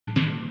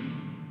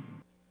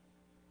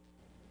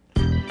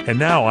And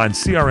now on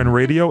CRN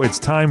Radio, it's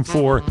time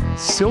for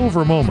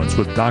Silver Moments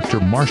with Dr.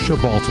 Marcia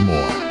Baltimore.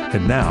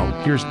 And now,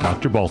 here's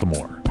Dr.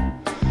 Baltimore.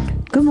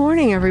 Good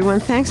morning, everyone.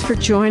 Thanks for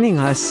joining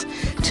us.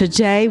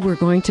 Today, we're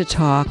going to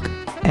talk,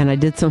 and I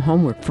did some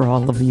homework for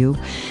all of you.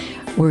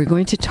 We're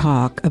going to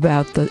talk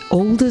about the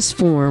oldest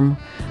form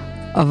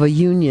of a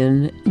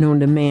union known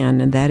to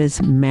man, and that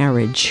is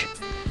marriage.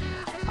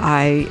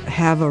 I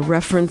have a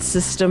reference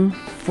system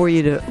for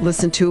you to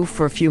listen to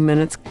for a few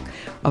minutes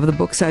of the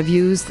books I've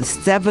used. The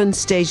 7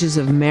 Stages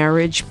of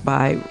Marriage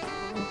by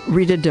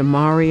Rita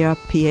DeMaria,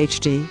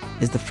 PhD,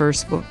 is the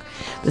first book.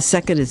 The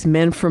second is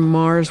Men from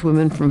Mars,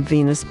 Women from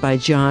Venus by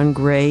John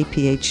Gray,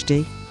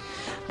 PhD.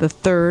 The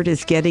third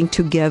is Getting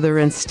Together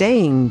and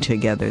Staying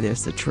Together,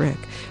 there's the trick,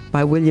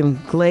 by William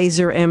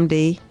Glazer,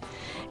 MD.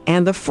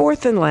 And the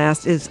fourth and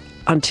last is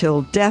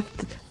Until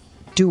Death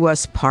Do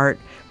Us Part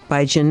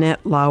by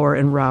Jeanette Lauer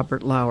and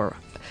Robert Lauer.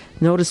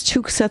 Notice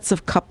 2 sets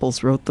of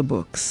couples wrote the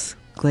books,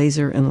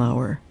 Glazer and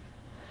Lauer.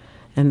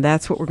 And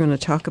that's what we're going to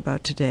talk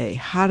about today.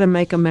 How to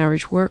make a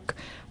marriage work,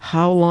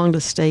 how long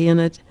to stay in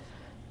it,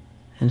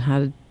 and how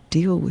to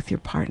deal with your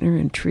partner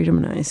and treat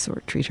him nice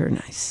or treat her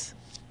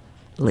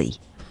nicely.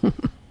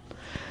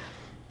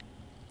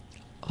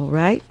 All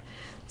right?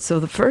 So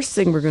the first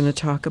thing we're going to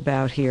talk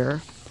about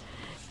here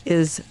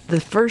is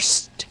the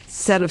first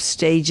set of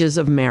stages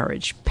of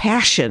marriage.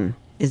 Passion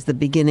is the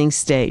beginning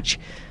stage.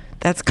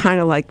 That's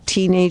kind of like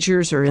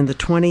teenagers or in the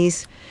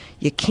 20s.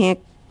 You can't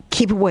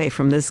keep away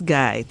from this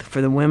guy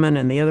for the women,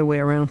 and the other way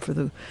around for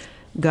the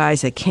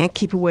guys. They can't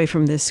keep away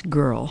from this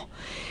girl.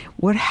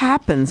 What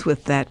happens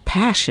with that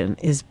passion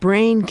is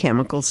brain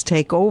chemicals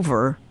take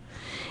over,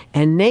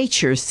 and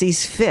nature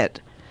sees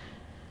fit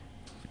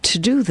to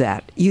do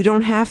that. You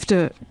don't have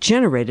to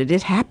generate it.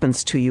 It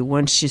happens to you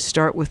once you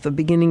start with the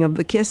beginning of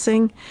the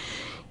kissing.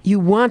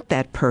 You want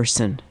that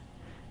person,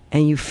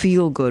 and you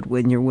feel good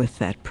when you're with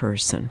that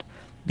person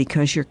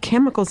because your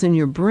chemicals in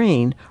your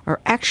brain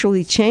are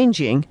actually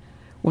changing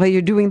while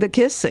you're doing the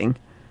kissing.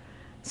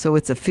 So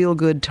it's a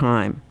feel-good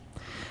time.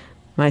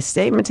 My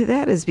statement to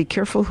that is be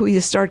careful who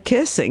you start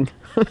kissing.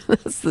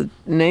 That's the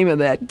name of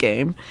that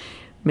game.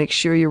 Make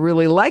sure you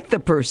really like the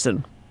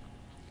person.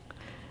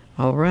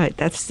 All right,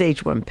 that's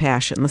stage 1,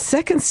 passion. The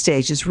second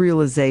stage is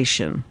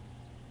realization.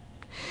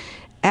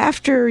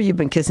 After you've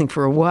been kissing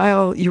for a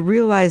while, you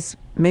realize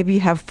maybe you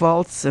have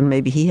faults, and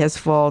maybe he has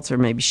faults, or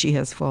maybe she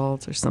has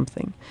faults or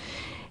something.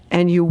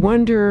 And you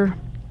wonder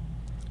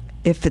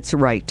if it's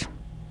right.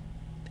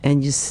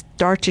 And you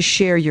start to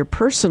share your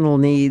personal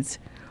needs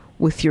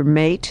with your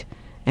mate,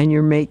 and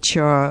your mate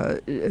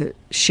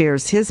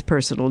shares his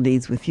personal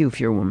needs with you if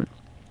you're a woman.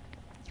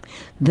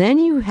 Then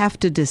you have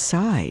to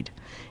decide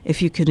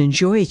if you can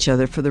enjoy each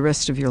other for the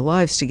rest of your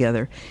lives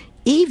together,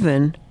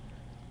 even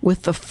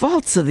with the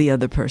faults of the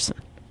other person.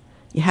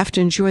 You have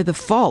to enjoy the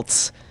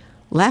faults,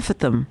 laugh at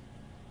them,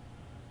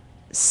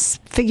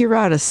 figure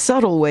out a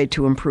subtle way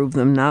to improve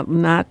them,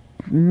 not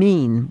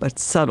mean, but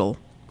subtle.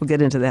 We'll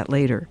get into that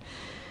later.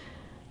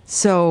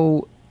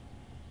 So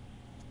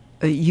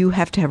you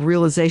have to have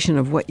realization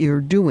of what you're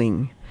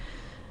doing.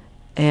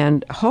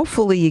 And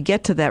hopefully you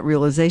get to that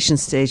realization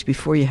stage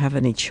before you have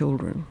any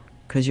children,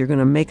 because you're going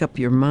to make up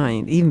your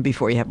mind, even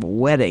before you have a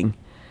wedding,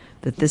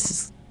 that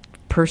this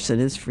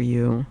person is for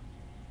you.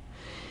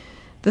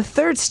 The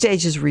third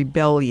stage is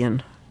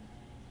rebellion,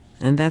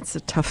 and that's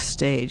a tough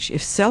stage.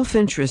 If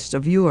self-interest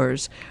of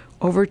yours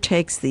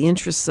overtakes the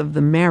interests of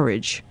the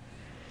marriage,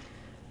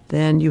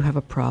 then you have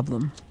a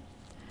problem.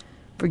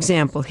 For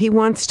example, he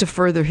wants to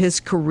further his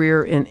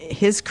career, and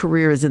his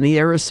career is in the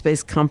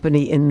aerospace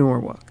company in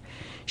Norwalk.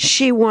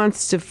 She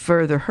wants to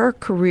further her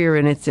career,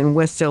 and it's in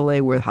West LA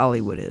where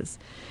Hollywood is.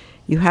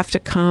 You have to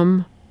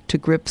come to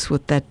grips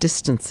with that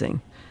distancing,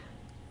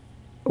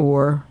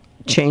 or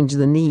change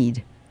the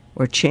need,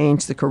 or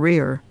change the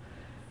career.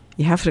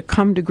 You have to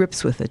come to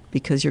grips with it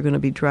because you're going to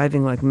be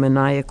driving like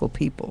maniacal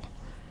people.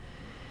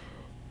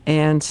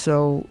 And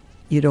so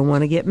you don't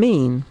want to get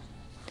mean,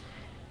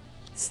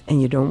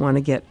 and you don't want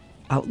to get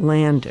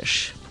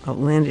outlandish.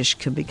 Outlandish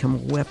can become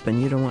a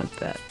weapon. You don't want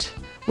that.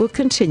 We'll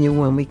continue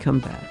when we come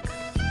back.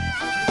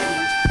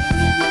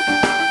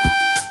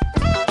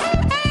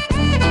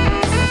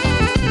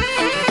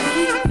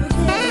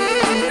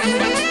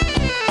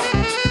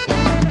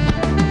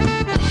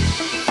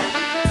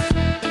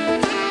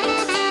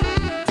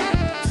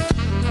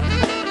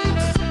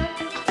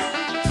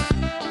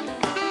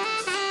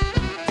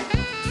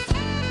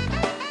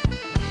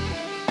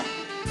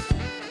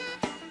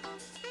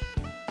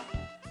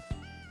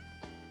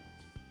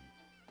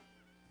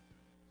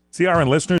 CRN listeners,